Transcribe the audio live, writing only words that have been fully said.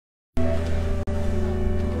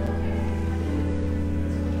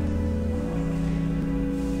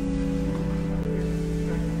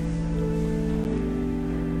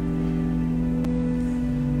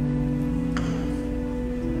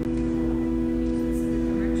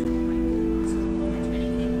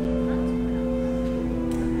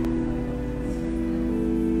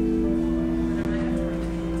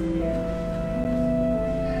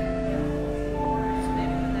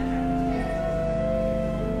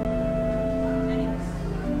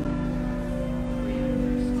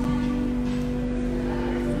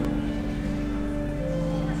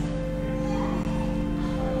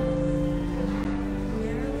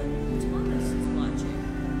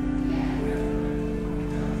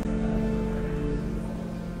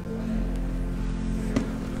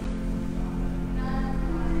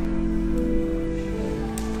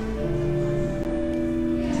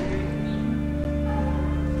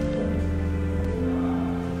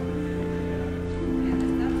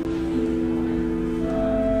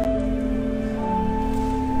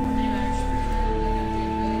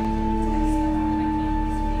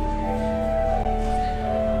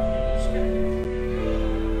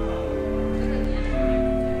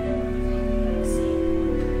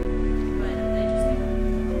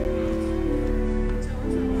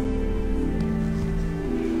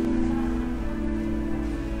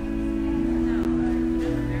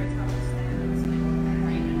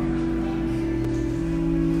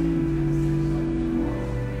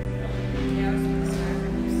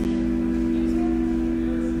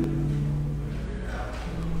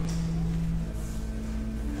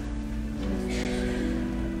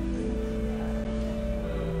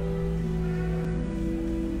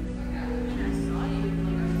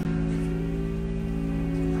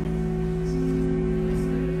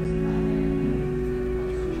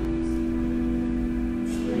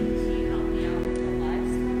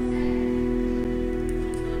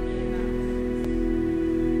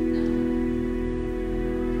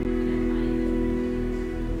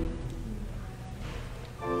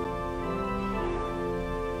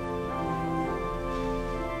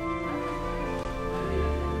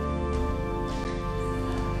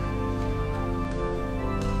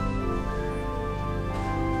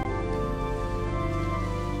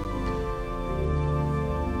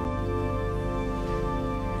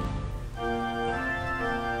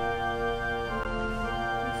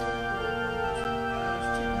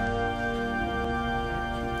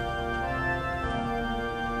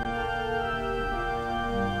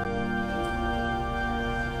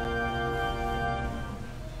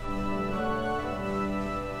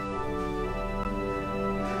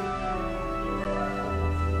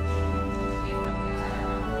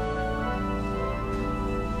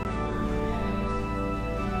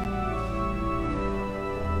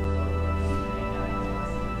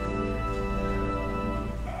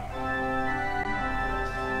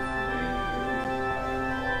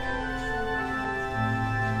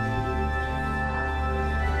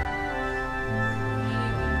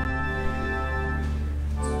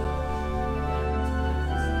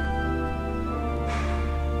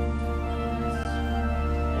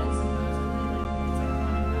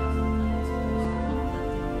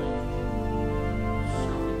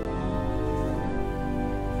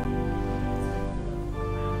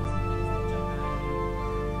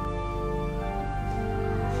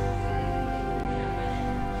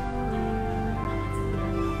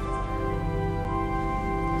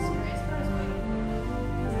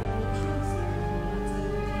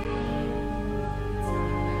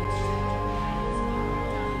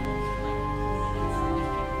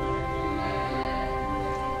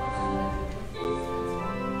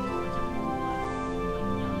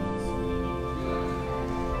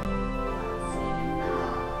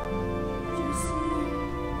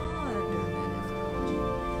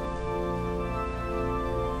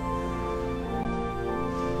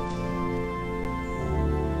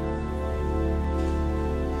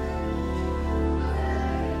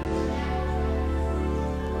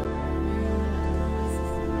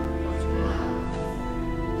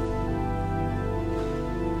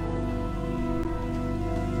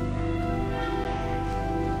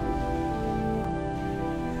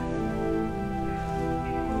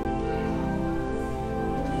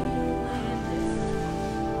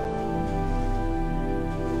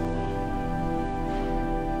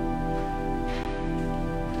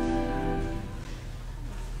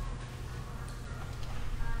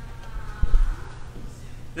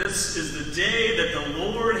This is the day that the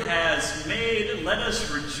Lord has made. Let us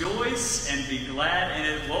rejoice and be glad in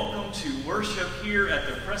it. Welcome to worship here at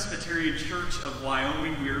the Presbyterian Church of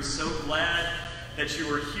Wyoming. We are so glad that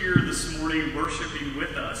you are here this morning worshiping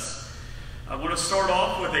with us. I want to start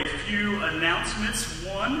off with a few announcements.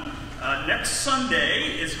 One, next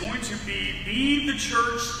Sunday is going to be the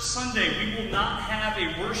Church Sunday. We will not have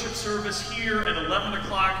a worship service here at 11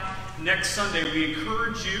 o'clock next Sunday. We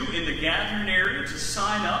encourage you in the gathering area to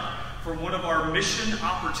sign up for one of our mission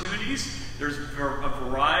opportunities. There's a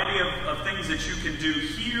variety of things that you can do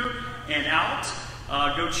here and out.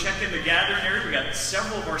 Go check in the gathering area. We got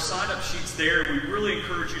several of our sign-up sheets there. We really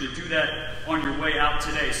encourage you to do that on your way out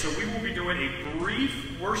today. So we will be doing a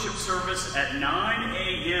brief worship service at 9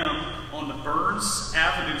 a.m. on the Burns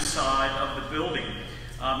Avenue side of the building.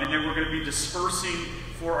 And then we're going to be dispersing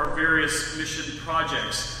for our various mission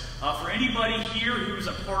projects. For anybody here who's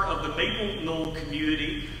a part of the Maple Knoll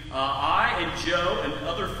community, I and Joe and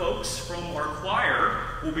other folks from our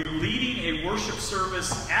choir will be leading a worship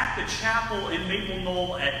service at the chapel in Maple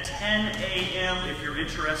Knoll at 10 a.m. if you're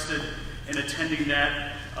interested in attending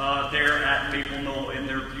that there at Maple Knoll in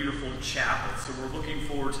their beautiful chapel. So we're looking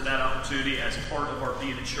forward to that opportunity as part of our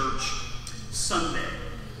Being a Church Sunday.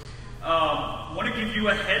 I want to give you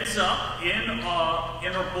a heads up. In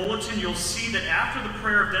our bulletin, you'll see that after the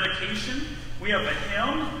prayer of dedication, we have a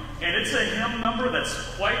hymn, and it's a hymn number that's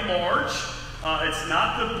quite large. It's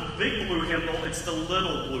not the big blue hymnal, it's the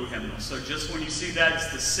little blue hymnal. So just when you see that,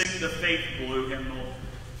 it's the Sing the Faith blue hymnal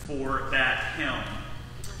for that hymn.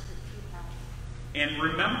 And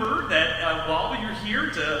remember that while you're here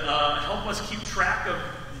to help us keep track of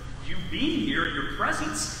you being here, your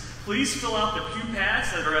presence, please fill out the pew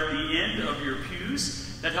pads that are at the end of your pews.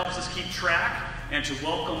 That helps us keep track and to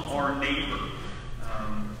welcome our neighbor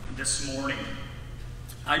this morning.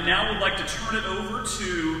 I now would like to turn it over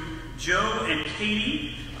to Joe and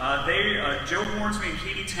Katie. Joe Hornsby and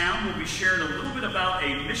Katie Town will be sharing a little bit about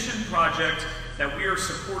a mission project that we are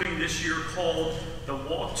supporting this year called the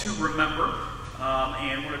Walk to Remember.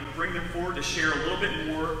 And we're going to bring them forward to share a little bit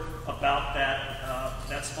more about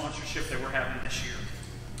that sponsorship that we're having this year.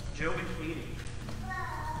 Joe and Katie.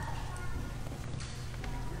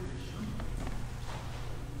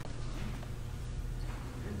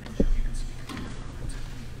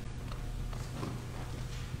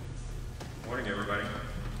 Morning, everybody.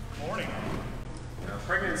 Morning.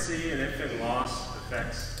 Pregnancy and infant loss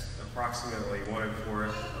affects approximately 1 in 4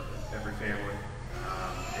 of every family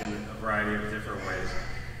in a variety of different ways.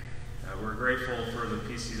 We're grateful for the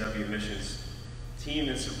PCW missions team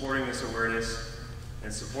in supporting this awareness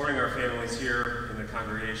and supporting our families here in the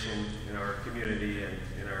congregation, in our community, and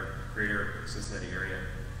in our greater Cincinnati area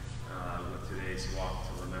with today's Walk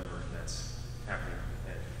to Remember that's happening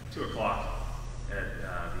at 2 o'clock at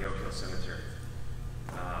the Oak Hill Cemetery.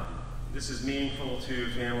 This is meaningful to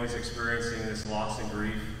families experiencing this loss and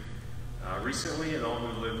grief recently, and all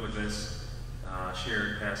who live with this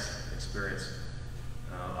shared past experience.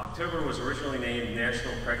 October was originally named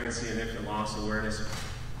National Pregnancy and Infant Loss Awareness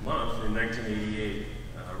Month in 1988.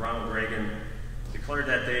 Ronald Reagan declared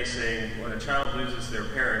that day saying, when a child loses their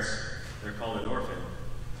parents, they're called an orphan.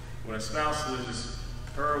 When a spouse loses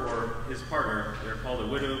her or his partner, they're called a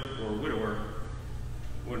widow or widower.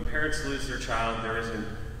 When parents lose their child, there isn't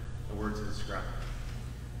a word to describe.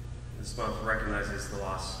 This month recognizes the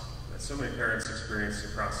loss that so many parents experience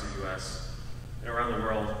across the U.S. and around the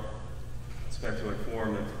world. It's meant to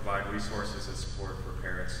inform and provide resources and support for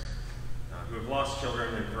parents who have lost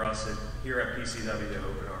children, and for us here at PCW to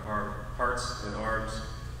open our hearts and arms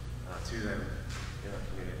to them in our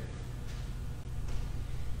community.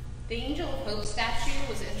 The Angel of Hope statue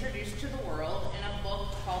was introduced to the world in a book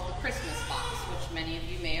called The Christmas Box, which many of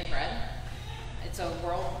you may have read. It's a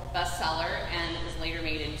world bestseller and it was later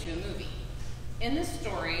made into a movie. In this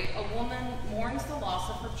story, a woman mourns the loss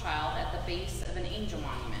of her child at the base of an angel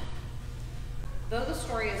monument. Though the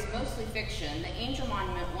story is mostly fiction, the angel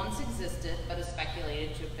monument once existed but is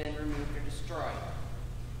speculated to have been removed or destroyed.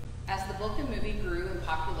 As the book and movie grew in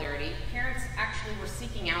popularity, parents actually were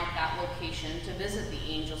seeking out that location to visit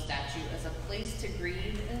the angel statue as a place to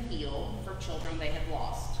grieve and heal for children they had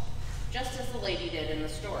lost, just as the lady did in the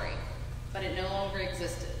story, but it no longer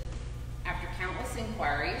existed. After countless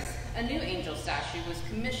inquiries, a new angel statue was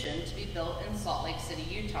commissioned to be built in Salt Lake City,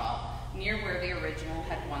 Utah, near where the original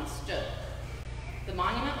had once stood. The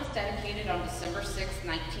monument was dedicated on December 6,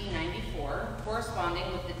 1994, corresponding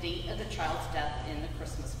with the date of the child's death in the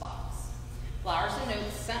Christmas box. Flowers and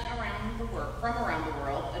notes sent from around the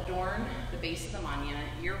world adorn the base of the monument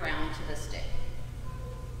year-round to this day.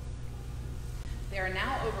 There are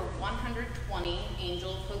now over 120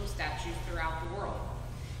 Angel of Hope statues throughout the world,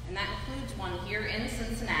 and that includes one here in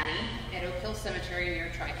Cincinnati at Oak Hill Cemetery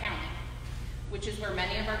near Tri-County, which is where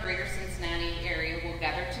many of our greater Cincinnati area will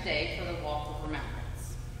gather today for the Walk of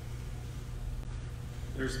Remembrance.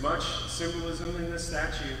 There's much symbolism in this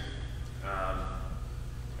statue.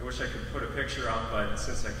 I wish I could put a picture up, but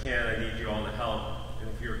since I can't, I need you all to help. And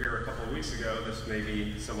if you were here a couple of weeks ago, this may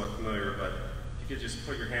be somewhat familiar, but if you could just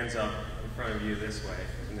put your hands up in front of you this way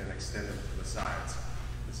and then extend them to the sides.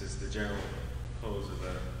 This is the general pose of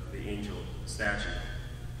the angel statue.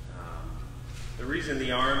 The reason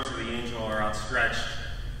the arms of the angel are outstretched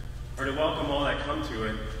are to welcome all that come to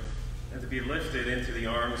it and to be lifted into the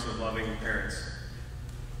arms of loving parents.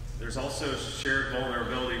 There's also shared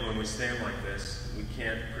vulnerability when we stand like this. We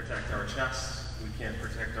can't protect our chests. We can't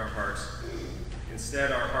protect our hearts.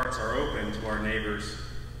 Instead, our hearts are open to our neighbors,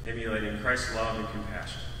 emulating Christ's love and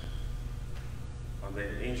compassion. On the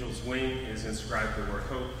angel's wing is inscribed the word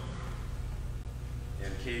hope,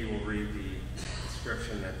 and Katie will read the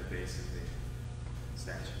inscription at the base of the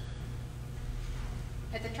statue.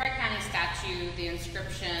 At the Tri-County statue, the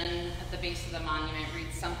inscription at the base of the monument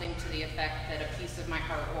reads something to the effect that a piece of my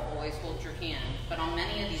heart will always hold your hand. But on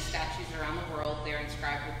many of these statues around the world, they're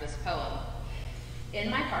inscribed with this poem. In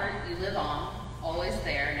my heart you live on, always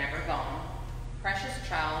there, never gone. Precious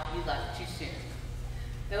child, you left too soon.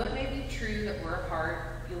 Though it may be true that we're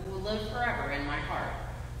apart, you will live forever in my heart.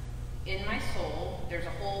 In my soul, there's a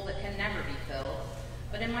hole that can never be filled,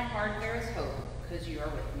 but in my heart there is hope, because you are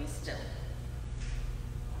with me still.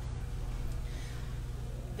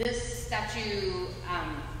 This statue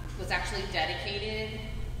was actually dedicated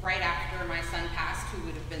right after my son passed, who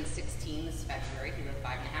would have been 16 this February. He lived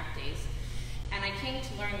 5.5 days. And I came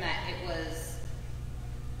to learn that it was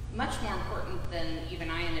much more important than even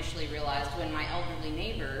I initially realized when my elderly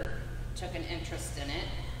neighbor took an interest in it.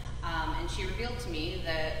 And she revealed to me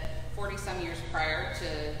that 40-some years prior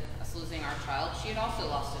to us losing our child, she had also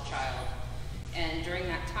lost a child. And during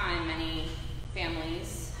that time, many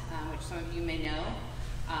families, which some of you may know,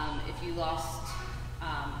 if you lost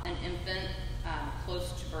an infant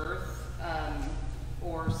close to birth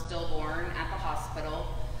or stillborn at the hospital,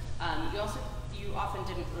 you often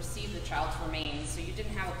didn't receive the child's remains, so you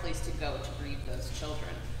didn't have a place to go to grieve those children.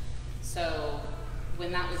 So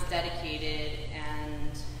when that was dedicated,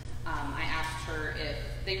 and I asked her if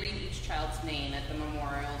they read each child's name at the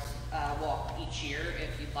memorials walk each year,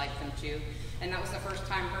 if you'd like them to, and that was the first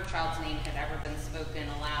time her child's name had ever been spoken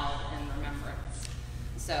aloud in remembrance.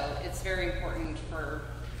 So it's very important for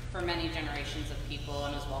many generations of people,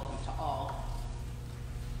 and is welcome to all.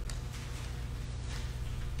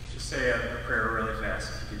 Just say a prayer really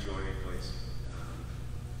fast, if you could join me, please.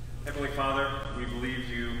 Heavenly Father, we believe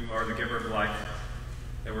you are the giver of life,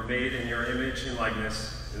 that we're made in your image and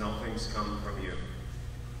likeness, and all things come from you.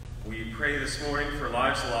 We pray this morning for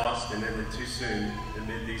lives lost and ended too soon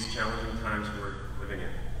amid these challenging times we're living in.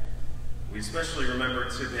 We especially remember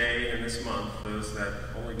today and this month those that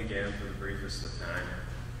only began for the briefest of time.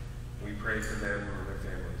 We pray for them and their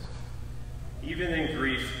families. Even in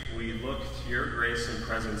grief, we look to your grace and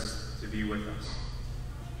presence to be with us.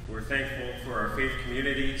 We're thankful for our faith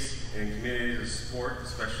communities and communities of support,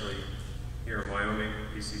 especially here in Wyoming,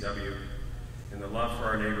 PCW, and the love for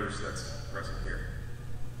our neighbors that's present here.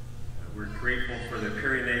 We're grateful for the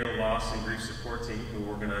perinatal loss and grief support team who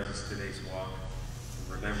organizes today's walk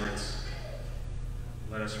of remembrance.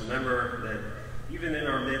 Let us remember that even in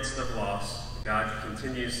our midst of loss, God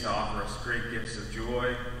continues to offer us great gifts of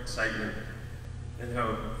joy, excitement, and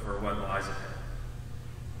hope for what lies ahead.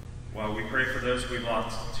 While we pray for those we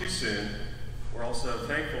lost too soon, we're also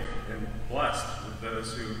thankful and blessed with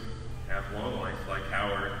those who have long life, like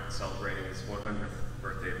Howard, celebrating his 100th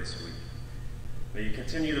birthday this week. May you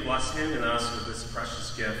continue to bless him and us with this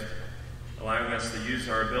precious gift, allowing us to use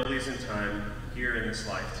our abilities and time here in this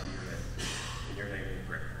life to your name. In your name we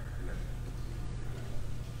pray. Amen.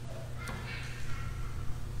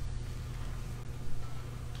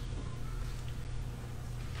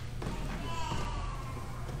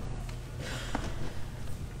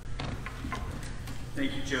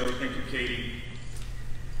 Thank you, Joe. Thank you, Katie.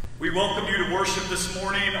 We welcome you to worship this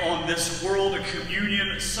morning on this World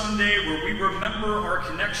Communion Sunday, where we remember our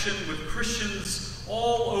connection with Christians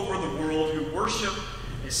all over the world who worship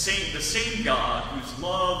the same God whose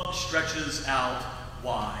love stretches out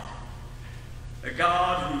wide. A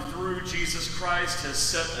God who through Jesus Christ has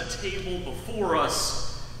set a table before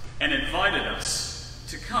us and invited us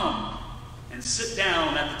to come and sit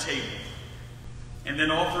down at the table, and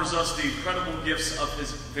then offers us the incredible gifts of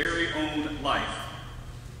his very own life,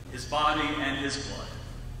 his body and his blood.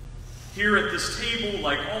 Here at this table,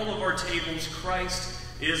 like all of our tables, Christ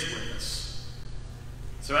is with us.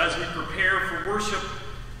 So as we prepare for worship,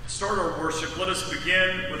 start our worship, let us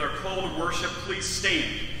begin with our call to worship. Please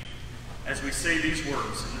stand as we say these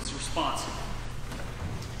words, and it's responsive.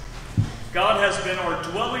 God has been our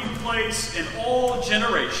dwelling place in all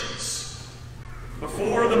generations.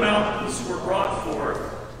 Before the mountains were brought forth,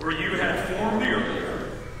 where you had formed the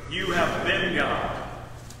earth, you have been God.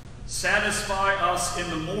 Satisfy us in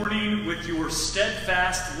the morning with your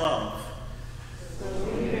steadfast love. So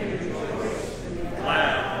we may rejoice and be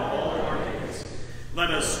glad all our days.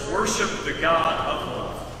 Let us worship the God of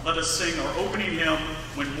love. Let us sing our opening hymn,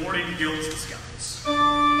 When Morning Gilds the Skies.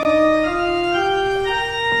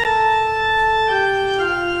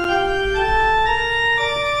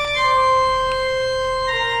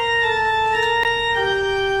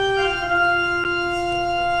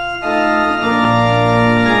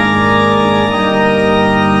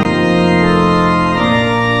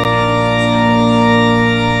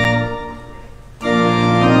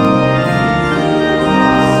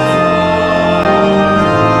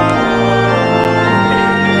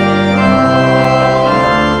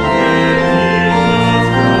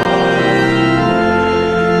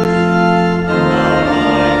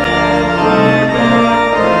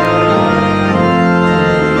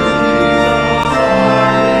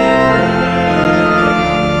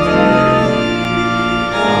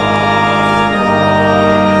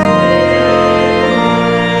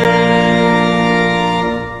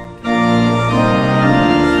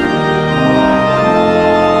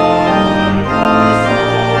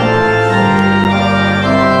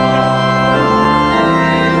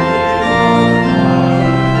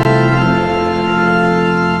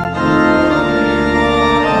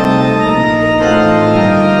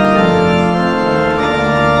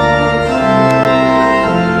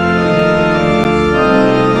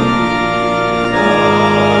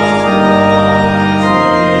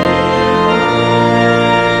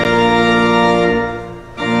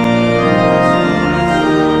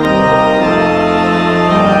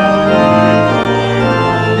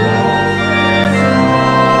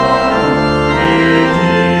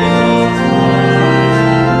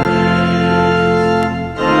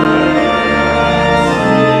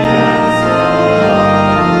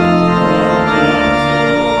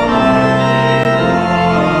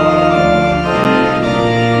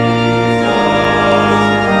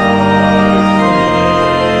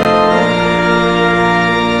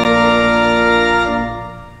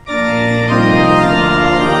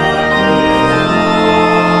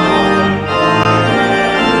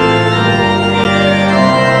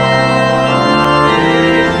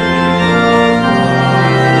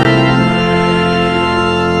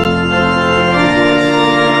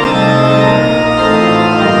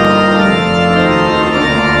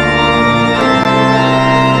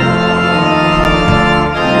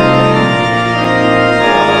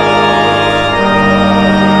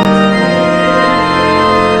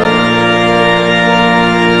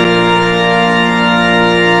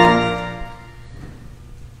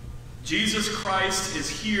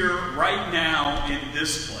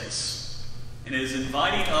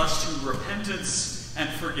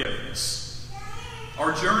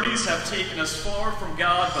 Our journeys have taken us far from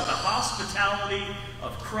God, but the hospitality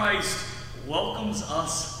of Christ welcomes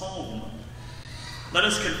us home. Let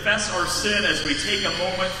us confess our sin as we take a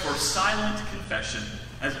moment for silent confession.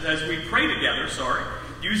 As we pray together,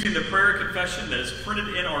 using the prayer confession that is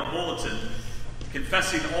printed in our bulletin,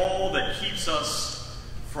 confessing all that keeps us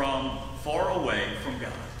from far away from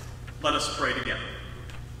God. Let us pray together.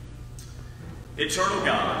 Eternal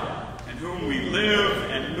God, in whom we live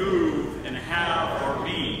and move and have our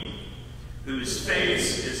being, whose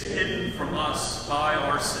face is hidden from us by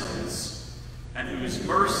our sins, and whose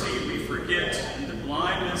mercy we forget in the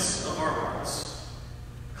blindness of our hearts.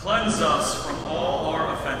 Cleanse us from all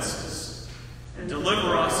our offenses, and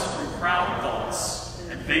deliver us from proud thoughts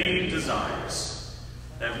and vain desires,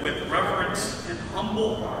 that with reverent and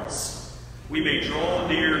humble hearts we may draw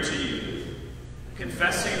near to you,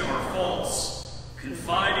 confessing our faults,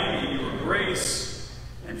 confiding in your grace,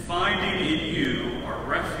 and finding in you our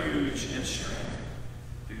refuge and strength.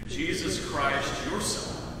 Through Jesus Christ, your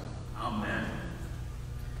Son. Amen.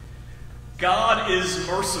 God is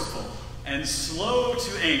merciful and slow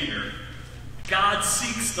to anger. God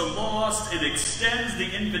seeks the lost and extends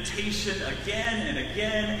the invitation again and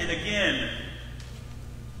again and again.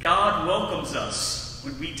 God welcomes us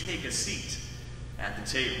when we take a seat at the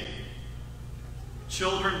table.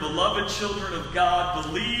 Children, beloved children of God,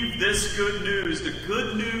 believe this good news, the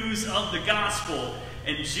good news of the gospel.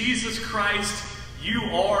 In Jesus Christ, you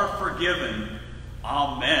are forgiven.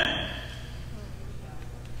 Amen.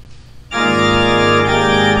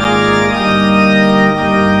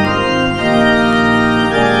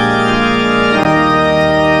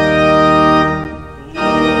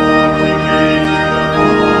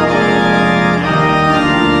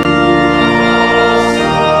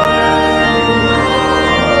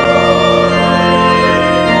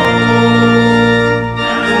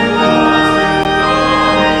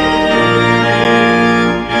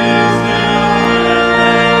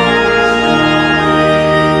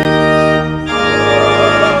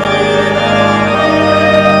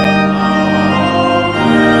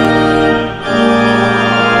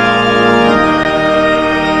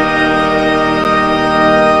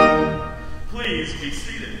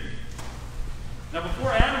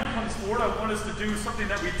 before Adam comes forward, I want us to do something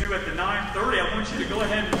that we do at the 9:30. I want you to go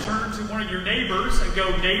ahead and turn to one of your neighbors and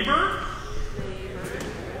go, neighbor,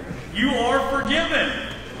 you are forgiven.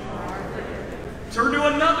 Turn to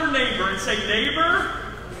another neighbor and say, neighbor,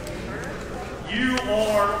 you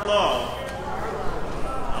are loved.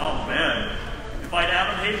 Amen. Invite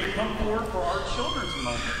Adam Hayden to come forward for our children's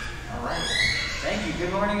moment. All right. Thank you.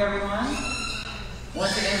 Good morning, everyone.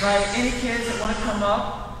 Want to invite any kids that want to come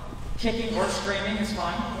up. Kicking or screaming is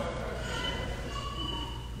fine.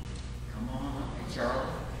 Come on up. Hey, Charlie.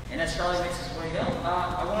 And as Charlie makes his way down,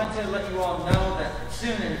 I wanted to let you all know that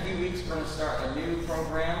soon, in a few weeks, we're going to start a new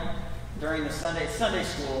program during the Sunday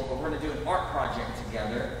school, but we're going to do an art project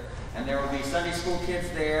together. And there will be Sunday school kids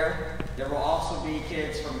there. There will also be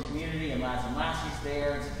kids from the community and lads and lassies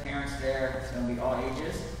there, and some parents there. It's going to be all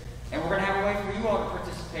ages. And we're going to have a way for you all to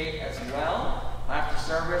participate as well. After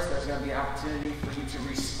service, there's going to be an opportunity for you to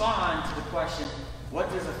respond to the question, what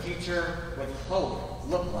does a future with hope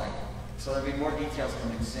look like? So there'll be more details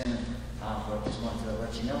coming soon, but just wanted to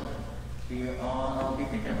let you know. Be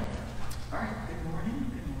thinking about that. All right, good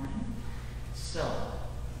morning, good morning. So,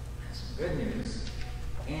 some good news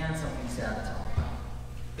and something sad to talk about.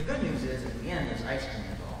 The good news is, at the end, there's ice cream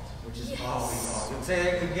involved, which is always awesome. You'll say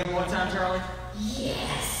that again one time, Charlie?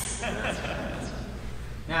 Yes! That's right.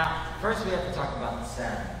 Now, first we have to talk about the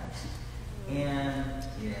sad news. And,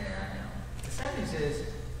 yeah, I know. The sad news is,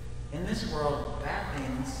 in this world, bad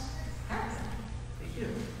things happen. They do.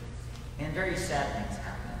 And very sad things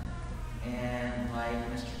happen. And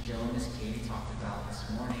like Mr. Joe and Miss Katie talked about this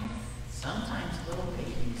morning, sometimes little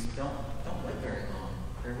babies don't live very long.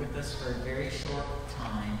 They're with us for a very short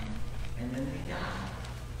time, and then they die.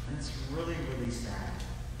 And it's really, really sad.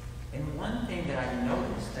 And one thing that I've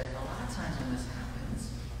noticed that a lot of times when this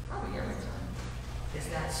happens, probably every time, is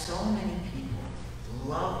that so many people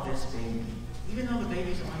love this baby. Even though the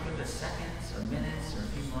baby's only with us seconds or minutes or a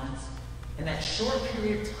few months, in that short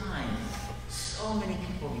period of time, so many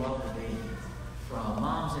people love the baby. From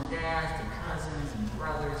moms and dads to cousins and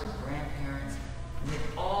brothers and grandparents, and they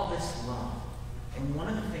have all this love. And one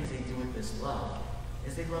of the things they do with this love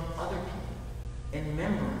is they love other people in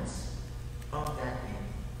remembrance of that baby.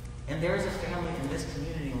 And there is a family in this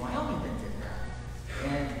community in Wyoming that did that.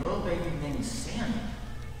 And a little baby named Sammy,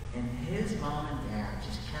 and his mom and dad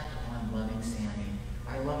just kept on loving Sammy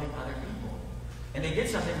by loving other people. And they did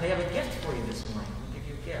something. They have a gift for you this morning. We'll give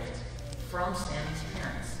you a gift from Sammy's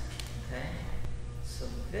parents. Okay? So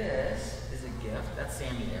this is a gift. That's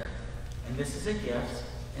Sammy there. And this is a gift,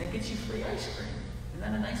 and it gets you free ice cream. Isn't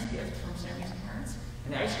that a nice gift from Sammy's parents?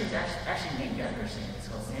 And the ice cream is actually named after Sammy. It's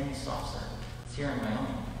called Sammy's Soft Serve. It's here in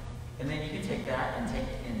Wyoming. And then you can take that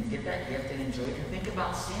and get that gift and enjoy it and think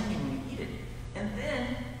about Sammy when you eat it. And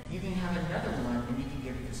then you can have another one and you can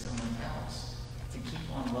give it to someone else to keep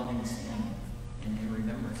on loving Sammy and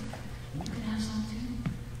remember it. And you can have some too.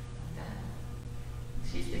 Like that.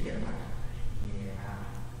 She's thinking about it. Yeah.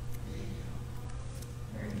 There you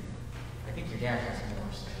go. There you go. I think your dad has more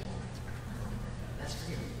stuff. That's for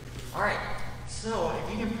you. All right. So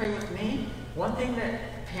if you can pray with me, one thing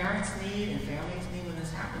that parents need and families need when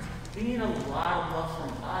this happens, they need a lot of love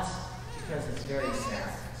from us because it's very sad.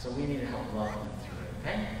 So we need to help love them through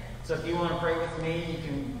it, okay? So if you want to pray with me, you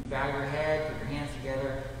can bow your head, put your hands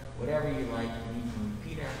together, whatever you like, and you can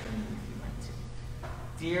repeat after me if you like to.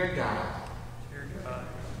 Dear God,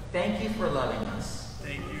 thank you for loving us.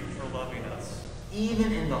 Thank you for loving us.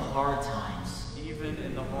 Even in the hard times. Even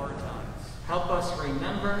in the hard times. Help us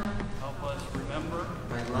remember. Help us remember.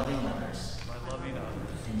 By loving others. By loving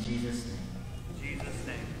others. In Jesus' name. In Jesus'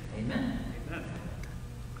 name. Amen. Amen.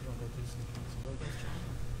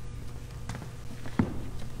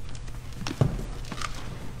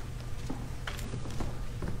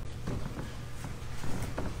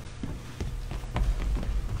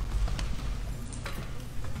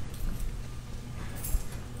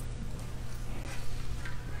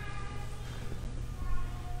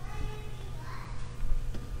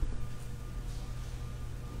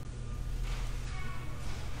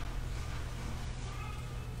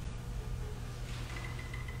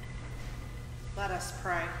 Let us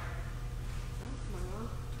pray.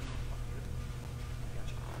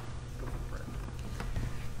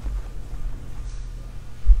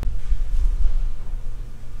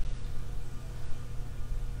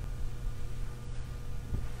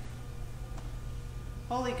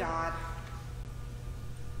 Holy God,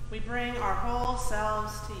 we bring our whole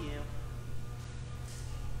selves to you.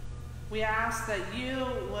 We ask that you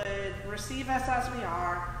would receive us as we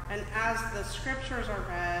are, and as the scriptures are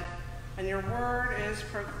read and your word is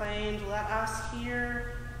proclaimed, let us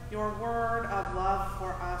hear your word of love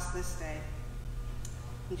for us this day.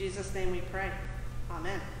 In Jesus' name we pray.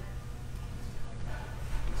 Amen.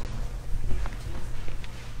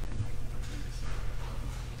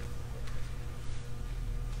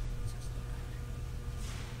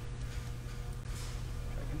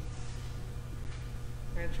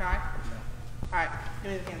 We're going to try? All right,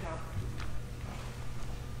 give me the handheld.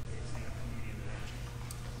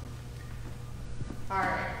 All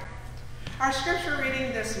right. Our scripture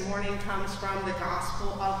reading this morning comes from the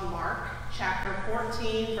Gospel of Mark, chapter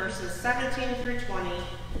 14, verses 17 through 20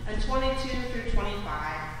 and 22 through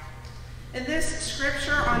 25. In this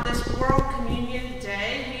scripture on this World Communion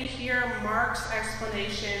Day, we hear Mark's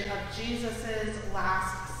explanation of Jesus'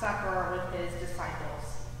 Last Supper with his disciples.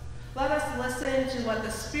 Let us listen to what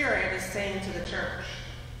the Spirit is saying to the church.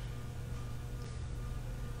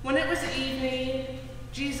 When it was evening,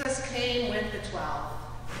 Jesus came with the 12.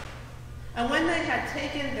 And when they had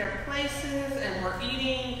taken their places and were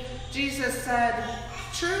eating, Jesus said,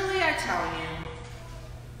 "Truly I tell you,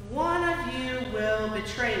 one of you will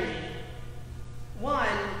betray me, one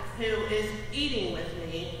who is eating with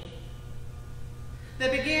me."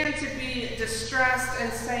 They began to be distressed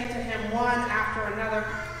and say to him one after another,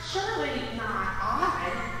 "Surely not I."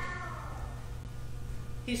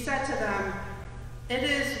 He said to them, "It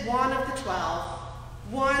is one of the 12,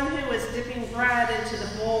 one who is dipping bread into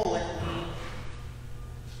the bowl with me."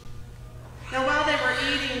 Now while they were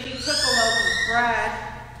eating, he took a loaf of bread,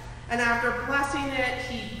 and after blessing it,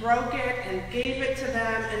 he broke it and gave it to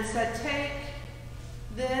them and said, "Take,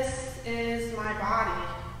 this is my body."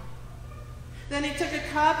 Then he took a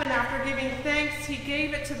cup, and after giving thanks, he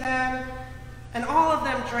gave it to them, and all of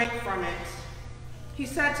them drank from it. He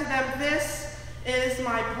said to them, "This is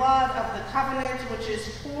my blood of the covenant, which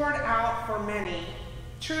is poured out for many.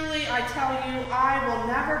 Truly I tell you, I will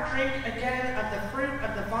never drink again of the fruit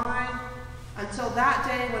of the vine until that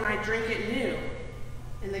day when I drink it new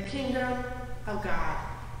in the kingdom of God."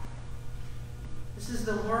 This is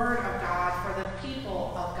the word of God for the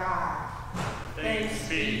people of God. Thanks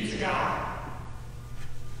be to God.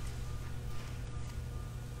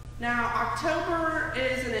 Now, October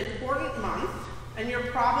is an important month, and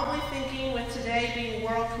you're probably thinking, with today being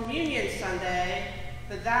World Communion Sunday,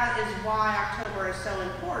 that is why October is so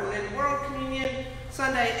important. And World Communion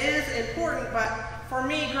Sunday is important, but for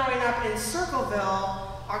me, growing up in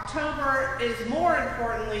Circleville, October is more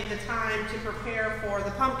importantly the time to prepare for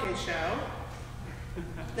the pumpkin show.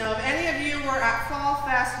 Now, if any of you were at Fall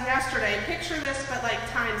Fest yesterday, picture this, but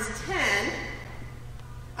like times 10.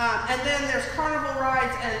 And then there's carnival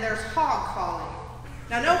rides and there's hog calling.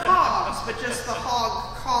 Now, no hogs, but just the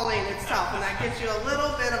hog calling itself, and that gives you a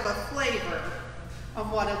little bit of a flavor of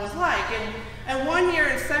what it was like. And one year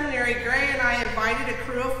in seminary, Gray and I invited a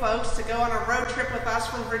crew of folks to go on a road trip with us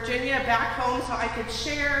from Virginia back home so I could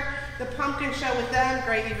share the pumpkin show with them.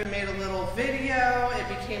 Gray even made a little video. It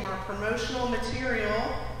became our promotional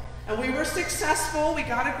material. And we were successful. We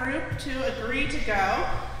got a group to agree to go.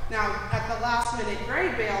 Now, at the last minute, Gray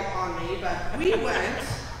bailed on me, but we went.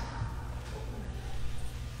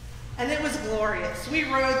 And it was glorious. We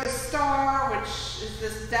rode the Star, which is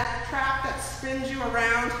this death trap that spins you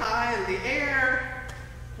around high in the air.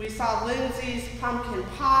 We saw Lindsay's pumpkin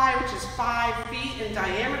pie, which is 5 feet in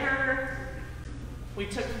diameter. We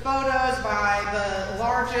took photos by the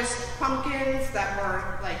largest pumpkins that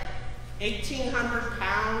were like 1,800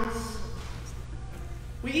 pounds.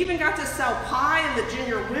 We even got to sell pie in the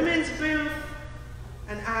junior women's booth.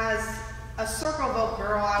 And as a Circleville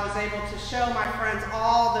girl, I was able to show my friends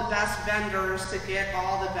all the best vendors to get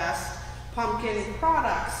all the best pumpkin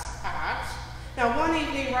products at. Now, one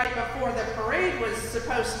evening right before the parade was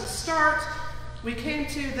supposed to start, we came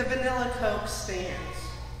to the Vanilla Coke stand.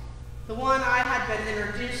 The one I had been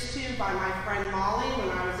introduced to by my friend Molly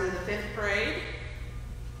when I was in the 5th grade.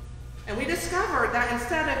 And we discovered that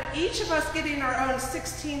instead of each of us getting our own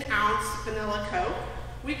 16-ounce Vanilla Coke,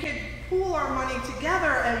 we could pool our money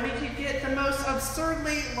together and we could get the most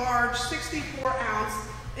absurdly large 64-ounce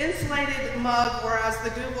insulated mug, or as the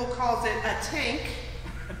Google calls it, a tank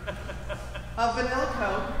of Vanilla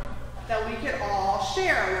Coke that we could all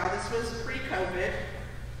share. Now, this was pre-COVID.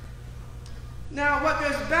 Now, what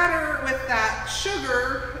goes better with that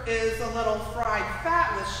sugar is a little fried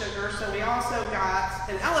fat with sugar, so we also got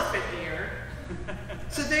an elephant ear.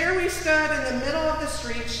 So there we stood in the middle of the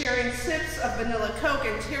street sharing sips of Vanilla Coke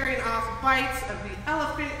and tearing off bites of the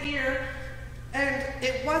elephant ear, and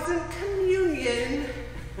it wasn't communion,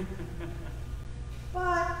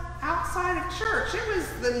 but outside of church, it was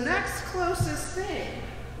the next closest thing.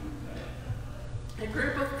 A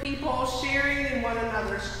group of people sharing in one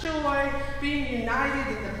another's joy, being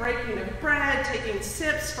united in the breaking of bread, taking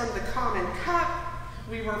sips from the common cup.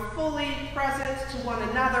 We were fully present to one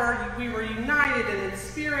another. We were united, and in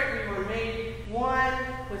spirit we were made one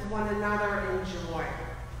with one another in joy.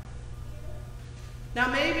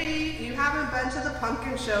 Now maybe you haven't been to the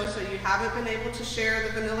pumpkin show, so you haven't been able to share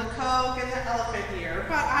the vanilla Coke and the elephant ear,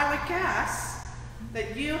 but I would guess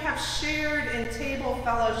that you have shared in table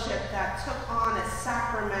fellowship that took on a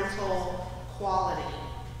sacramental quality.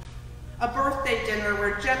 A birthday dinner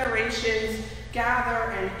where generations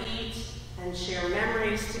gather and eat and share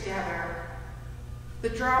memories together. The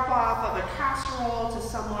drop-off of a casserole to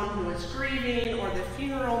someone who is grieving, or the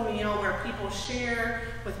funeral meal where people share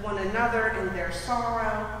with one another in their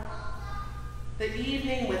sorrow. The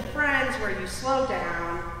evening with friends where you slow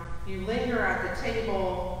down, you linger at the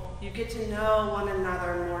table, you get to know one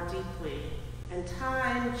another more deeply, and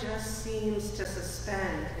time just seems to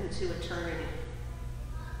suspend into eternity.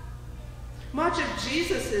 Much of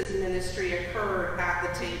Jesus' ministry occurred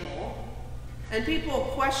at the table, and people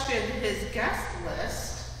questioned his guest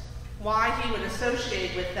list, why he would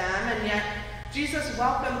associate with them, and yet Jesus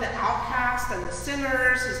welcomed the outcast and the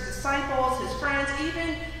sinners, his disciples, his friends,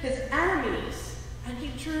 even his enemies, and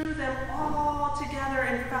he drew them all together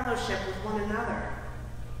in fellowship with one another.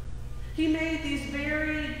 He made these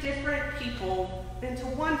very different people into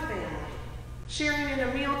one family, sharing in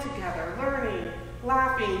a meal together, learning,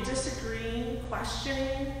 laughing, disagreeing,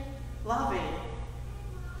 questioning, loving.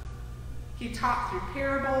 He taught through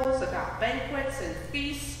parables about banquets and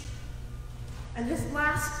feasts, and his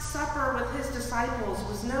Last Supper with his disciples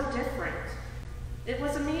was no different. It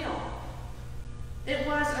was a meal. It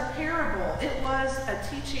was a parable. It was a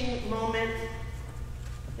teaching moment.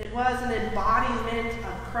 It was an embodiment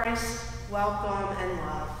of Christ's welcome and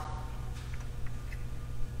love.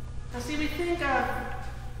 Now see, we think of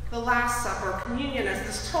the Last Supper, communion, as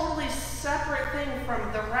this totally separate thing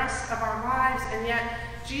from the rest of our lives, and yet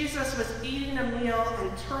Jesus was eating a meal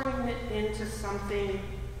and turning it into something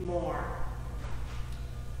more.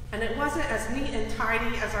 And it wasn't as neat and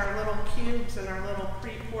tidy as our little cubes and our little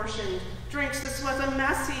pre-portioned drinks. This was a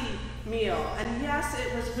messy meal. And yes,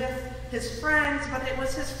 it was with his friends, but it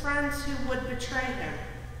was his friends who would betray him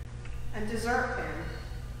and desert him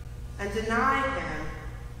and deny him.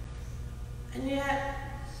 And yet,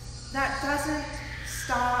 that doesn't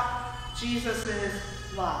stop Jesus'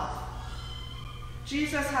 love.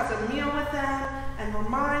 Jesus has a meal with them and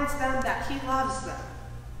reminds them that he loves them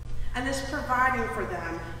and is providing for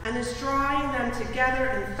them and is drawing them together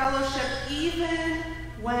in fellowship even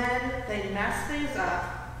when they mess things up,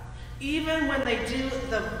 even when they do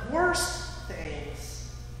the worst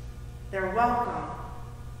things. They're welcome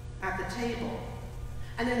at the table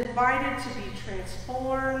and invited to be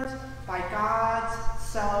transformed by God's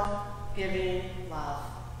self-giving love.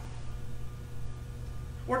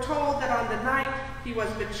 We're told that on the night he was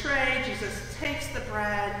betrayed, Jesus takes the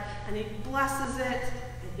bread and he blesses it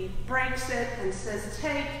and he breaks it and says,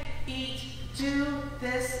 "Take, eat, do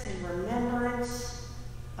this in remembrance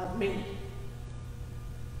of me."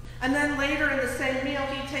 And then later in the same meal,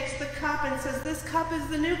 he takes the cup and says, "This cup is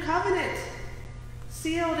the new covenant,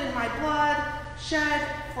 sealed in my blood, shed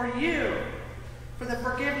for you, for the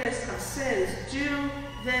forgiveness of sins. Do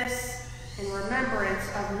this in remembrance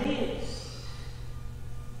of me."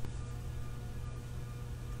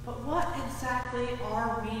 But what exactly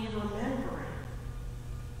are we remembering?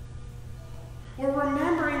 We're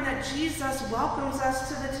remembering that Jesus welcomes us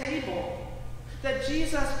to the table, that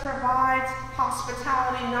Jesus provides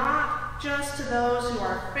hospitality not just to those who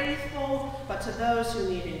are faithful, but to those who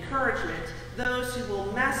need encouragement, those who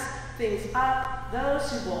will mess things up,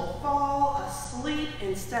 those who will fall asleep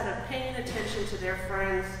instead of paying attention to their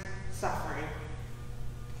friends' suffering.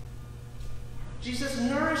 Jesus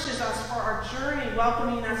nourishes us for our journey,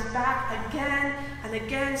 welcoming us back again and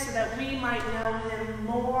again so that we might know him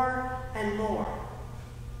more and more.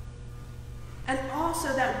 And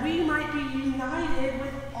also that we might be united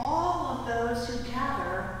with all of those who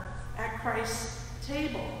gather at Christ's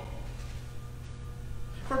table.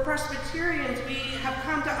 For Presbyterians, we have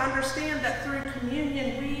come to understand that through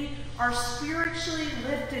communion, we are spiritually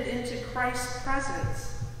lifted into Christ's presence.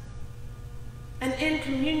 And in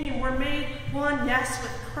communion, we're made one, yes,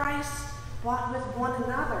 with Christ, but with one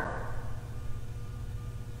another.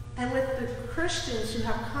 And with the Christians who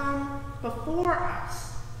have come before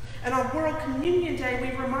us. And on World Communion Day,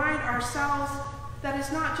 we remind ourselves that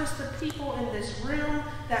it's not just the people in this room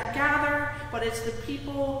that gather, but it's the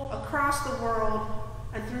people across the world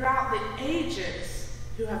and throughout the ages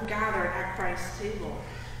who have gathered at Christ's table.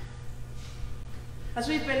 As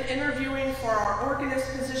we've been interviewing for our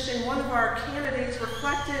organist position, one of our candidates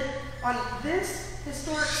reflected on this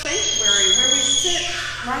historic sanctuary where we sit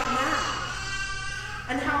right now.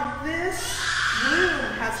 and how this room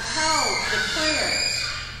has held the prayers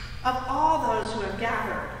of all those who have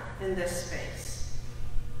gathered in this space.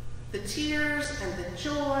 The tears and the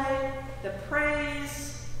joy, the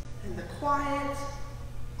praise and the quiet,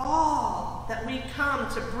 all that we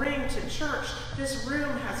come to bring to church, this room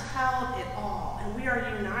has held it all, and we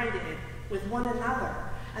are united with one another,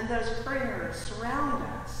 and those prayers surround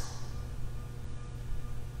us.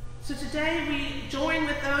 So today we join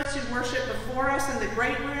with those who worship before us in the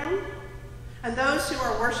great room, and those who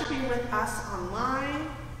are worshiping with us online,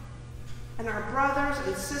 and our brothers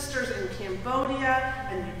and sisters in Cambodia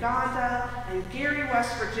and Uganda and Gary,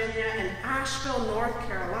 West Virginia and Asheville, North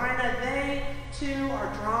Carolina, they too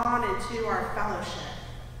are drawn into our fellowship.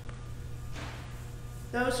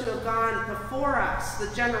 Those who have gone before us,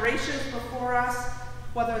 the generations before us,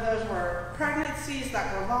 whether those were pregnancies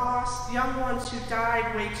that were lost, young ones who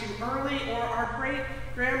died way too early, or our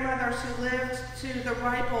great-grandmothers who lived to the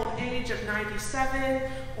ripe old age of 97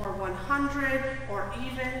 or 100 or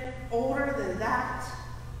even older than that.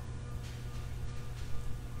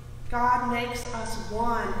 God makes us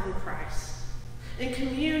one in Christ. In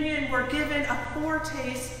communion, we're given a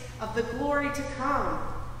foretaste of the glory to come,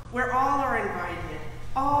 where all are invited,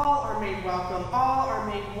 all are made welcome, all are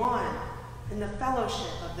made one in the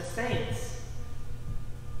fellowship of the saints.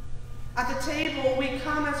 At the table, we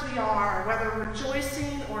come as we are, whether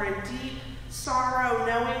rejoicing or in deep sorrow,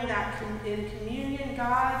 knowing that in communion,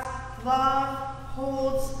 God's love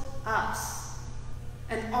holds us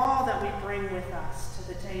and all that we bring with us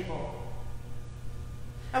to the table.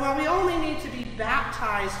 And while we only need to be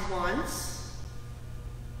baptized once,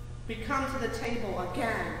 we come to the table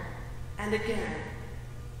again and again,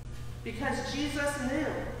 because Jesus knew.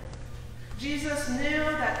 Jesus knew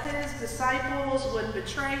that his disciples would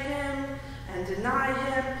betray him and deny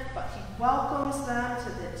him, but he welcomes them to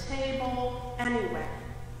the table anyway.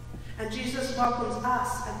 And Jesus welcomes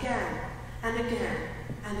us again and again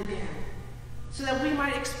and again, so that we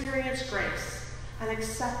might experience grace and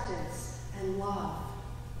acceptance and love.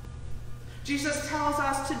 Jesus tells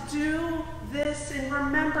us to do this in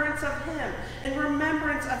remembrance of him, in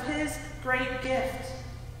remembrance of his great gift,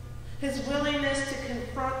 his willingness to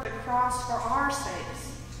confront the cross for our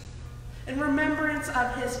sakes, in remembrance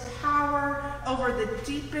of his power over the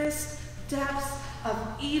deepest depths of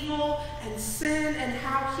evil and sin, and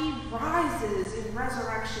how he rises in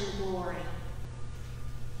resurrection glory.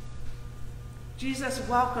 Jesus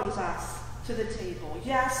welcomes us to the table.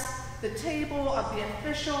 Yes, the table of the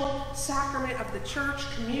official sacrament of the church,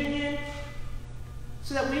 communion,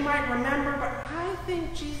 so that we might remember, but I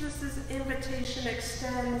think Jesus' invitation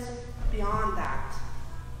extends beyond that.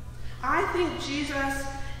 I think Jesus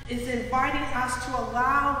is inviting us to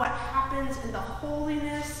allow what happens in the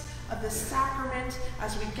holiness of the sacrament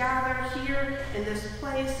as we gather here in this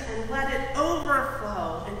place and let it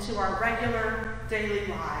overflow into our regular daily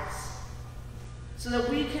lives, so that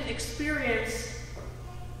we can experience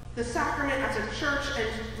the sacrament as a church and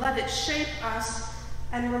let it shape us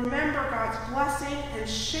and remember God's blessing and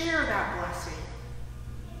share that blessing.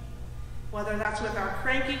 Whether that's with our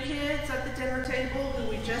cranky kids at the dinner table who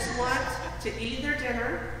we just want to eat their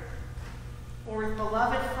dinner, or with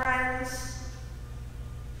beloved friends,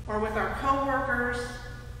 or with our co-workers.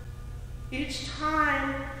 Each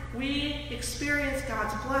time we experience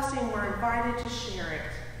God's blessing, we're invited to share it.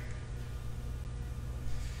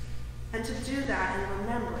 And to do that in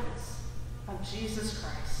remembrance of Jesus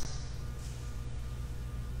Christ.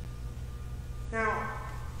 Now,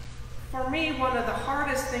 for me, one of the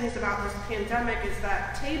hardest things about this pandemic is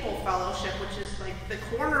that table fellowship, which is like the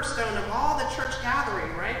cornerstone of all the church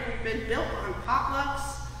gathering, right? We've been built on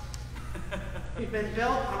potlucks. We've been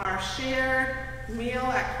built on our shared meal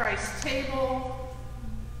at Christ's table.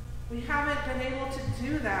 We haven't been able to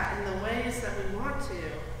do that in the ways that we want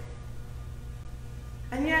to.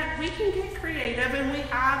 And yet, we can get creative, and we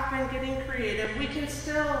have been getting creative. We can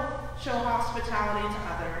still show hospitality to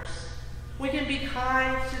others. We can be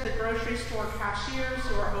kind to the grocery store cashiers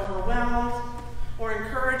who are overwhelmed, or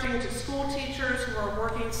encouraging to school teachers who are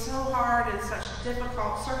working so hard in such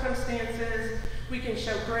difficult circumstances. We can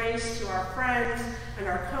show grace to our friends and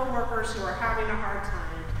our co-workers who are having a hard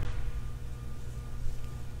time.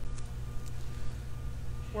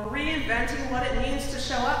 We're reinventing what it means to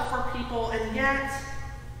show up for people, and yet,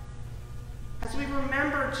 as we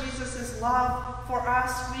remember Jesus' love for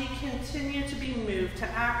us, we continue to be moved to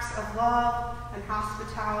acts of love and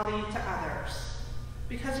hospitality to others.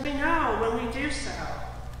 Because we know when we do so,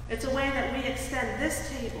 it's a way that we extend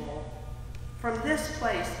this table from this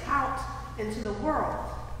place out into the world.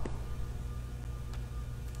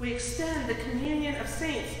 We extend the communion of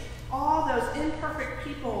saints all those imperfect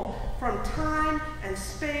people from time and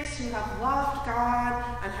space who have loved God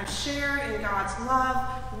and have shared in God's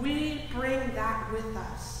love. We bring that with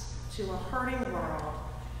us to a hurting world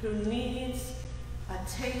who needs a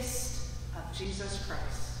taste of Jesus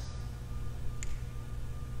Christ.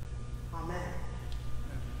 Amen.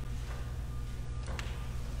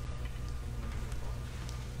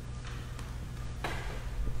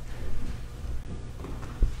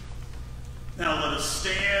 Now let us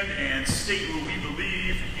stand and state what we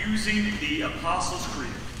believe using the Apostles'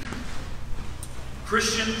 Creed.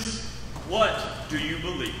 Christians, what do you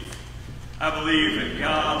believe? I believe in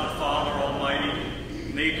God the Father Almighty,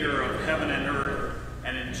 maker of heaven and earth,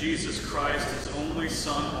 and in Jesus Christ, his only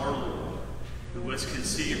Son, our Lord, who was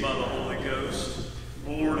conceived by the Holy Ghost,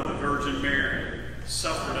 born of the Virgin Mary,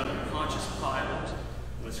 suffered under Pontius Pilate,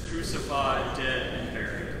 was crucified, dead, and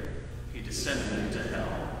buried. He descended into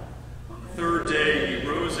hell. On the third day he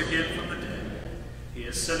rose again from the dead. He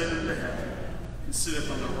ascended into heaven, and sitteth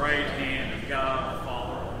on the right hand of God the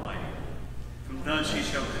Father Almighty. From thence he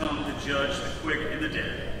shall come to judge the quick and the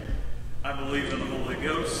dead. I believe in the Holy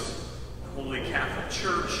Ghost, the Holy Catholic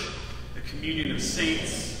Church, the communion of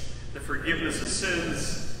saints, the forgiveness of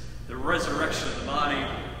sins, the resurrection of the body,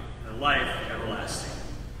 and the life everlasting.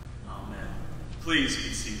 Amen. Please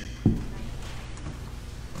be seated.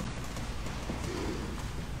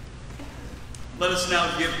 Let us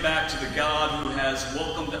now give back to the God who has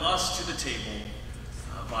welcomed us to the table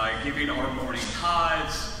by giving our morning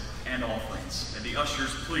tithes and offerings. And the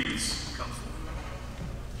ushers, please come forward.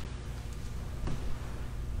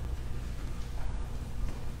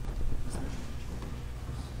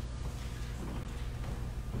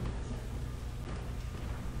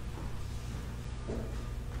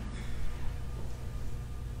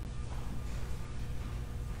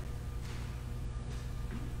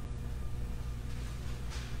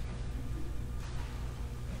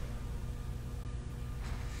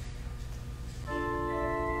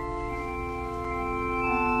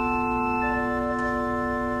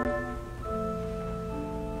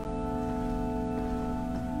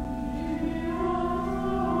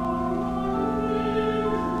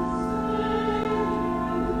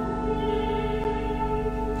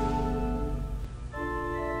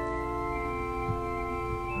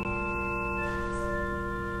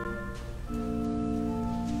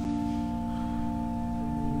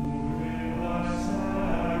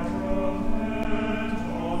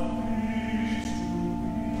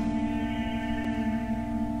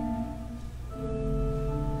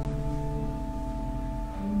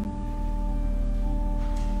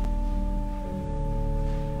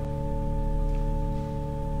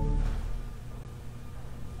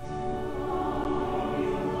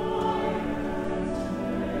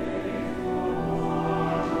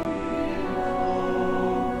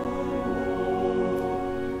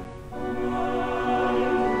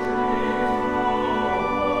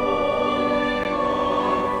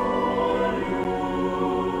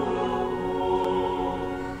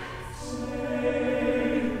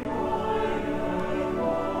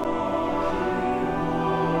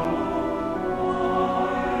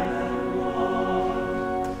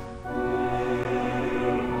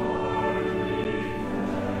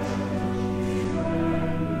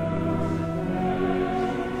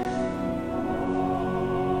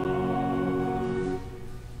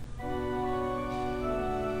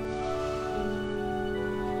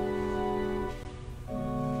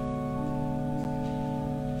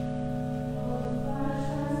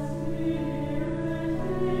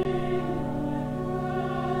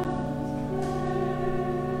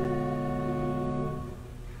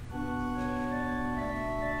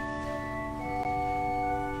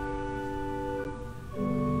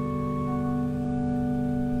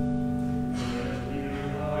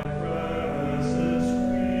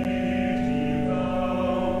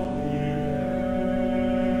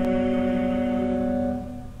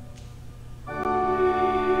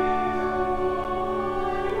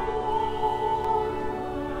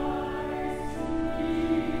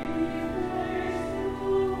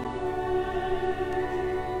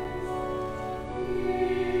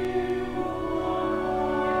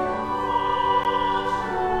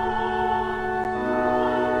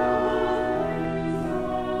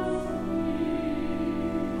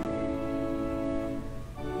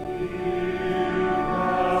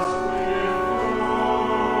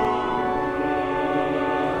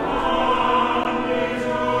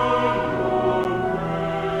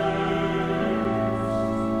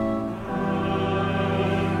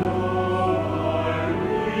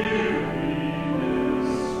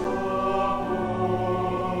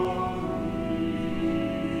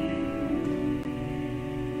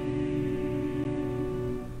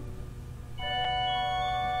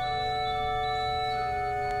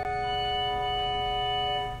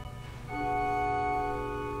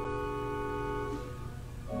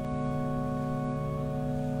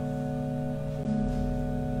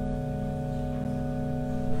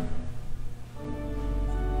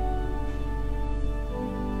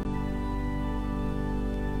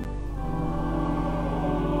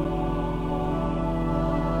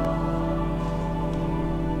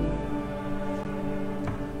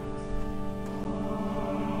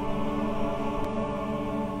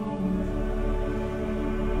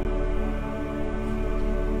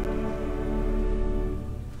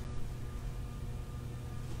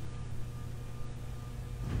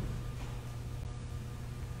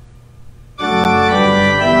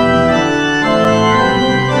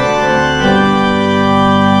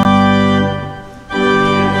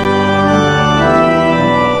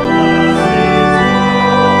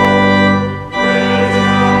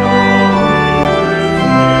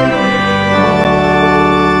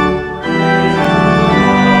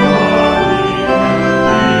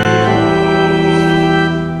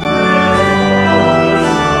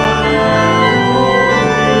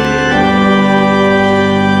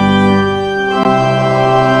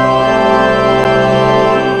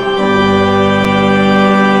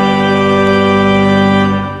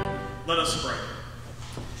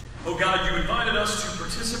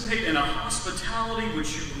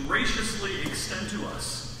 graciously extend to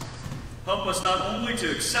us. Help us not only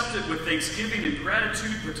to accept it with thanksgiving and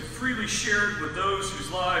gratitude, but to freely share it with those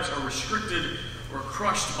whose lives are restricted or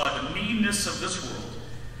crushed by the meanness of this world.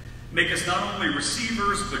 Make us not only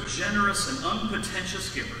receivers, but generous and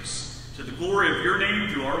unpretentious givers. To the glory of your name,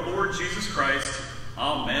 through our Lord Jesus Christ.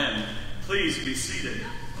 Amen. Please be seated.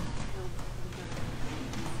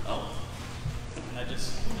 Oh, and I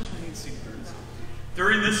just remain seated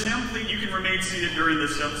during this hymn. Please, you can remain seated during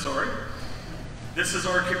this hymn, sorry. This is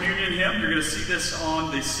our communion hymn. You're going to see this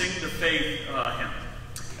on the Sing the Faith hymn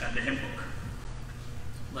and the hymn book.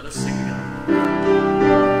 Let us sing together.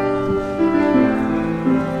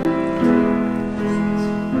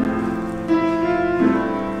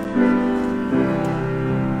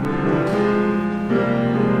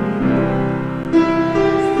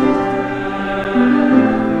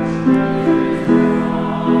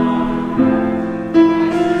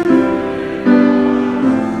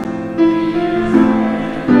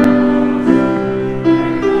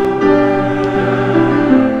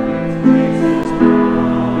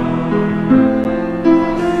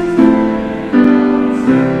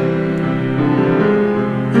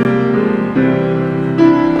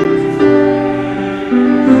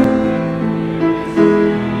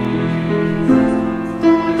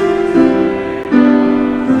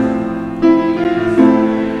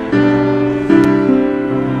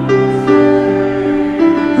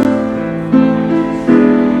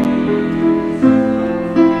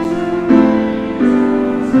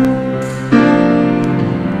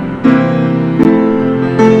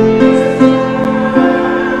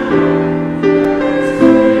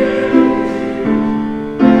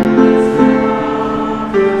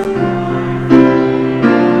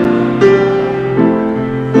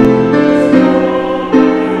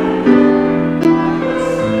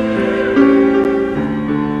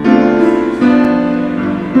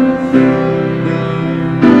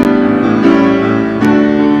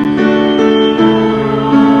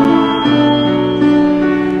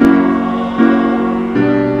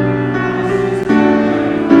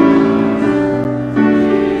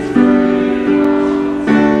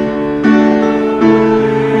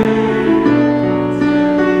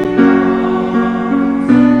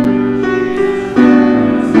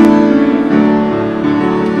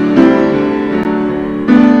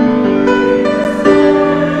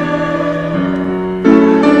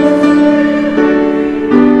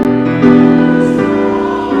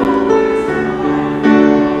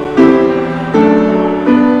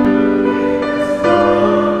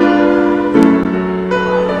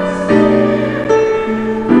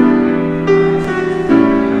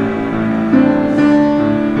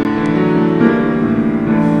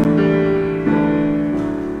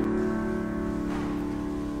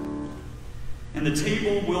 And the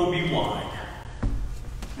table will be wide,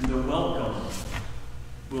 and the welcome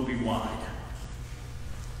will be wide,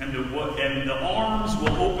 and the arms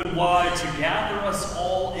will open wide to gather us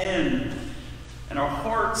all in, and our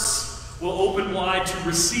hearts will open wide to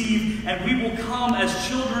receive, and we will come as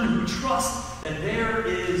children who trust that there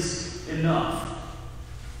is enough.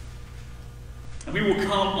 And we will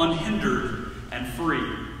come unhindered and free,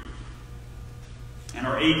 and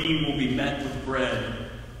our aching will be met with bread,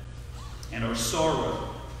 and our sorrow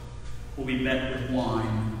will be met with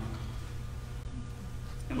wine.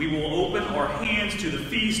 And we will open our hands to the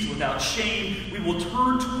feast without shame. We will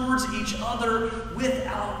turn towards each other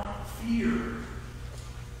without fear.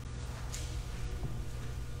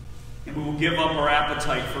 And we will give up our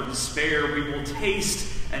appetite for despair. We will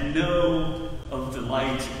taste and know of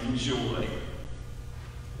delight and joy.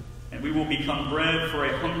 And we will become bread for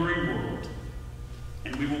a hungry world.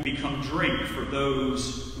 And we will become drink for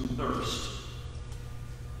those who thirst.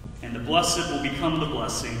 And the blessed will become the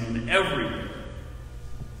blessing, and everywhere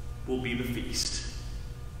will be the feast.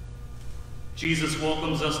 Jesus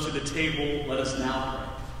welcomes us to the table. Let us now pray.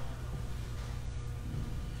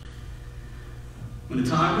 When the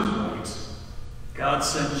time was right, God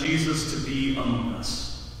sent Jesus to be among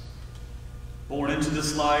us. Born into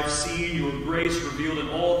this life, seeing your grace revealed in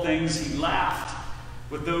all things, he laughed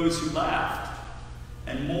with those who laughed,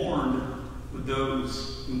 and mourned with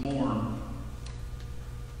those who mourn.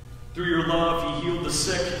 Through your love, he healed the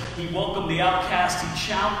sick, he welcomed the outcast, he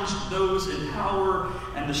challenged those in power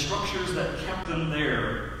and the structures that kept them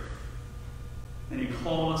there. And he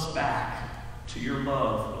called us back to your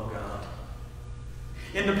love, O God.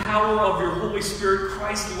 In the power of your Holy Spirit,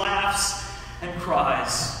 Christ laughs and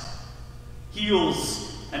cries,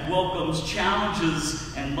 heals and welcomes,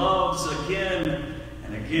 challenges and loves again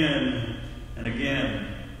and again and again.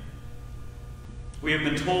 We have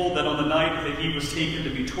been told that on the night that he was taken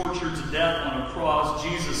to be tortured to death on a cross,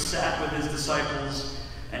 Jesus sat with his disciples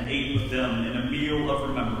and ate with them in a meal of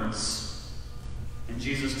remembrance. And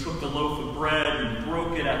Jesus took the loaf of bread and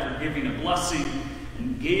broke it after giving a blessing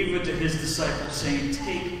and gave it to his disciples, saying,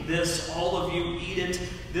 "Take this, all of you, eat it.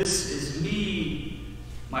 This is me,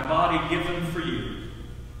 my body given for you.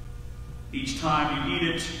 Each time you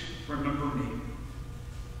eat it, remember me."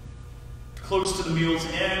 Close to the meal's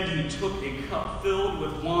end, he took a cup filled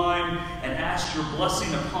with wine and asked your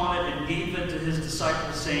blessing upon it and gave it to his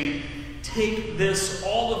disciples, saying, "Take this,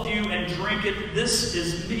 all of you, and drink it. This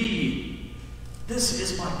is me. This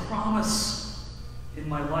is my promise in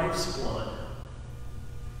my life's blood,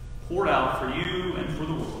 poured out for you and for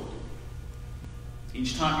the world.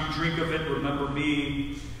 Each time you drink of it, remember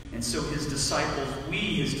me." And so his disciples, we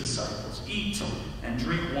his disciples, eat and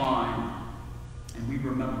drink wine, and we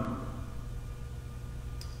remember.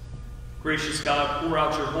 Gracious God, pour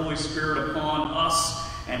out your Holy Spirit upon us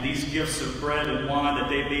and these gifts of bread and wine, that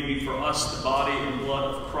they may be for us the body and blood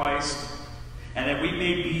of Christ, and that we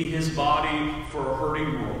may be his body for a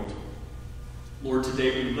hurting world. Lord,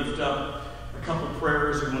 today we lift up a couple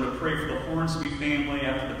prayers. We want to pray for the Hornsby family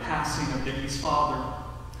after the passing of Vicky's father,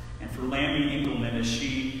 and for Lammy Engelman as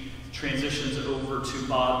she transitions over to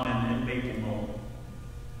Bodmin and Maple Knoll.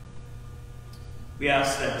 We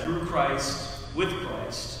ask that through Christ, with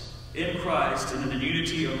Christ, in Christ, and in the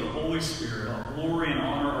unity of the Holy Spirit, all glory and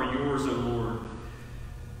honor are yours, O Lord,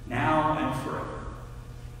 now and forever.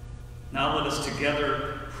 Now let us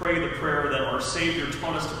together pray the prayer that our Savior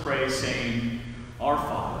taught us to pray, saying, "Our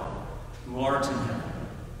Father, who art in heaven,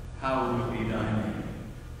 hallowed be thy name.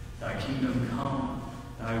 Thy kingdom come,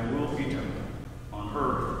 thy will be done, on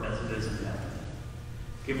earth as it is in heaven.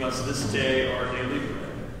 Give us this day our daily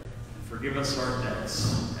bread, and forgive us our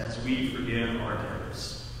debts, as we forgive our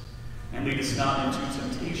debtors. And lead us not into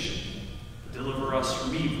temptation, but deliver us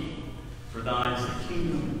from evil. For thine is the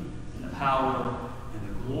kingdom, and the power, and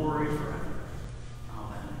the glory forever.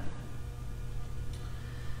 Amen."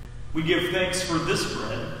 We give thanks for this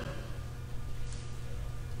bread,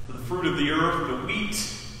 for the fruit of the earth, the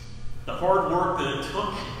wheat, the hard work that it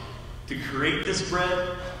took to create this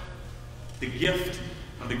bread, the gift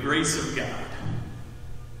of the grace of God.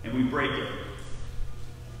 And we break it.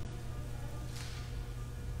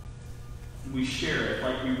 We share it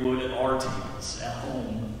like we would at our tables at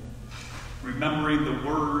home, remembering the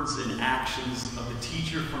words and actions of the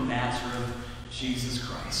teacher from Nazareth, Jesus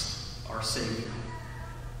Christ, our Savior.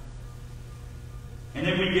 And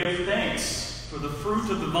then we give thanks for the fruit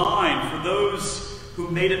of the vine, for those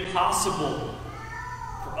who made it possible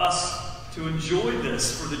for us to enjoy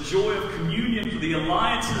this, for the joy of communion, for the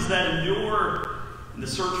alliances that endure, and the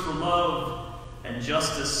search for love and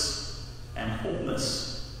justice and wholeness.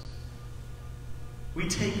 We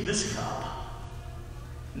take this cup,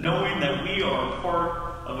 knowing that we are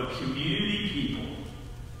part of a community people,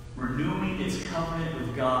 renewing its covenant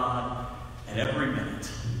with God at every minute,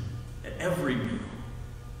 at every meal.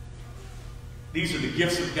 These are the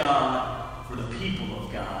gifts of God for the people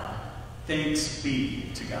of God. Thanks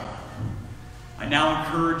be to God. I now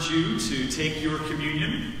encourage you to take your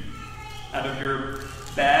communion out of your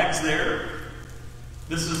bags there.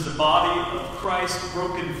 This is the body of Christ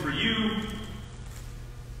broken for you,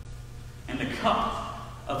 and the cup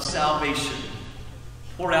of salvation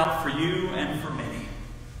poured out for you and for many.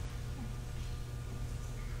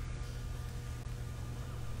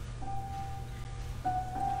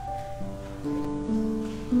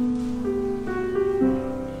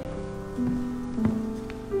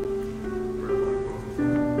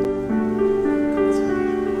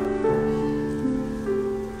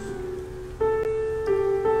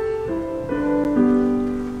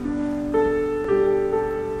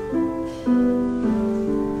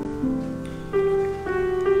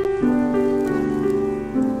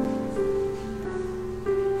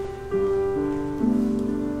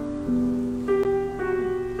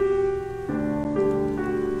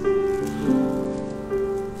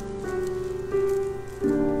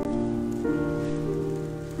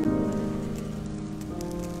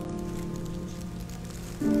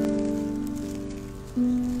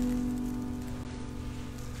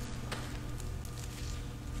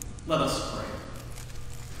 Let us pray.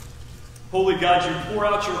 Holy God, you pour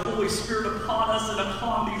out your Holy Spirit upon us and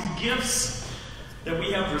upon these gifts that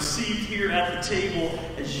we have received here at the table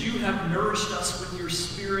as you have nourished us with your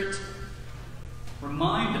Spirit.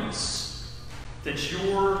 Remind us that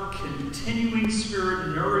your continuing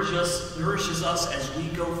Spirit nourishes us as we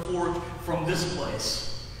go forth from this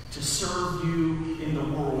place to serve you in the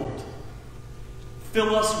world.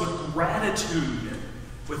 Fill us with gratitude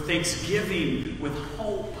with thanksgiving, with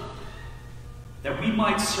hope, that we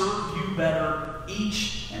might serve you better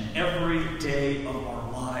each and every day of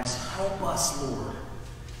our lives. Help us, Lord.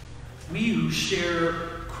 We who share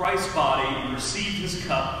Christ's body and receive his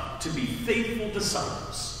cup to be faithful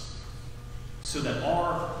disciples, so that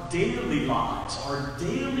our daily lives, our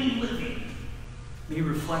daily living, may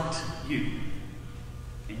reflect you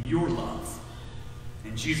and your love.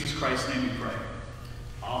 In Jesus Christ's name we pray.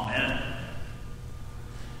 Amen.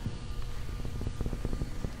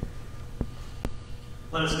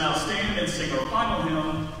 Let us now stand and sing our final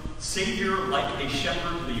hymn, Savior, Like a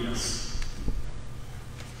Shepherd, Lead Us.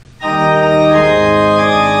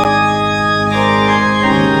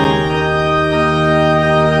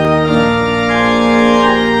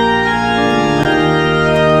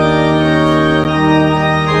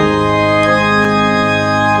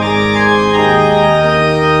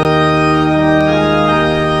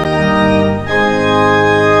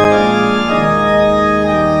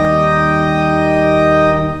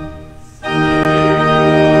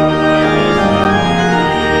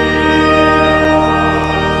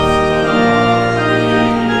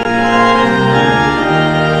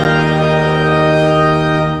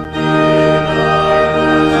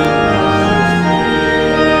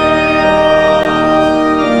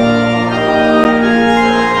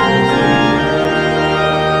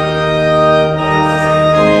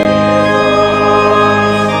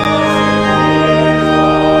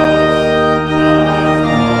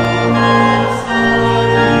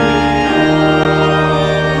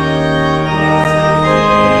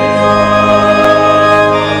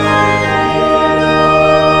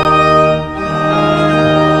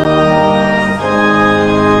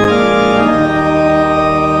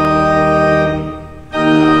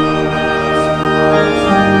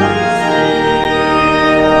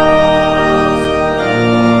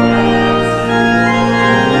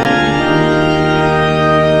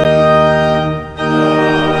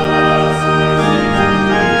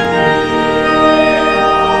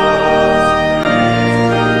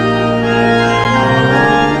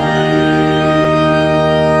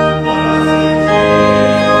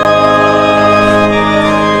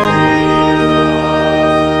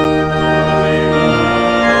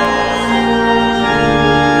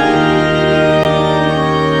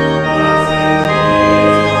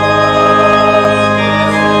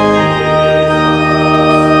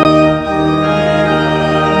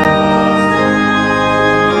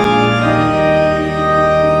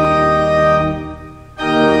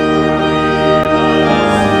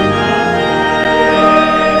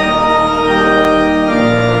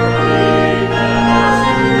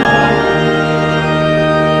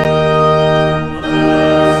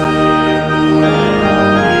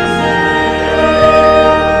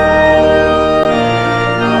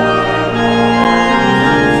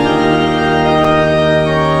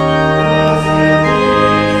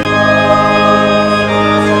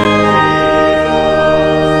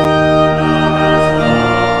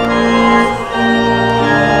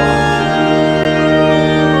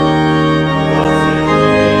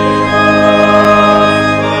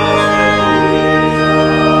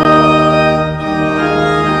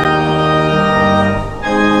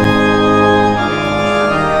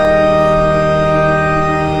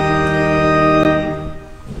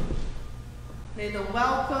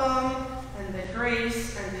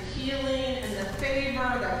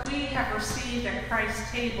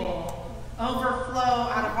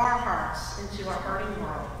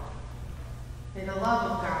 May the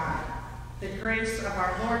love of God, the grace of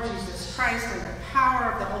our Lord Jesus Christ, and the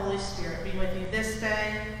power of the Holy Spirit be with you this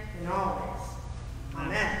day and always.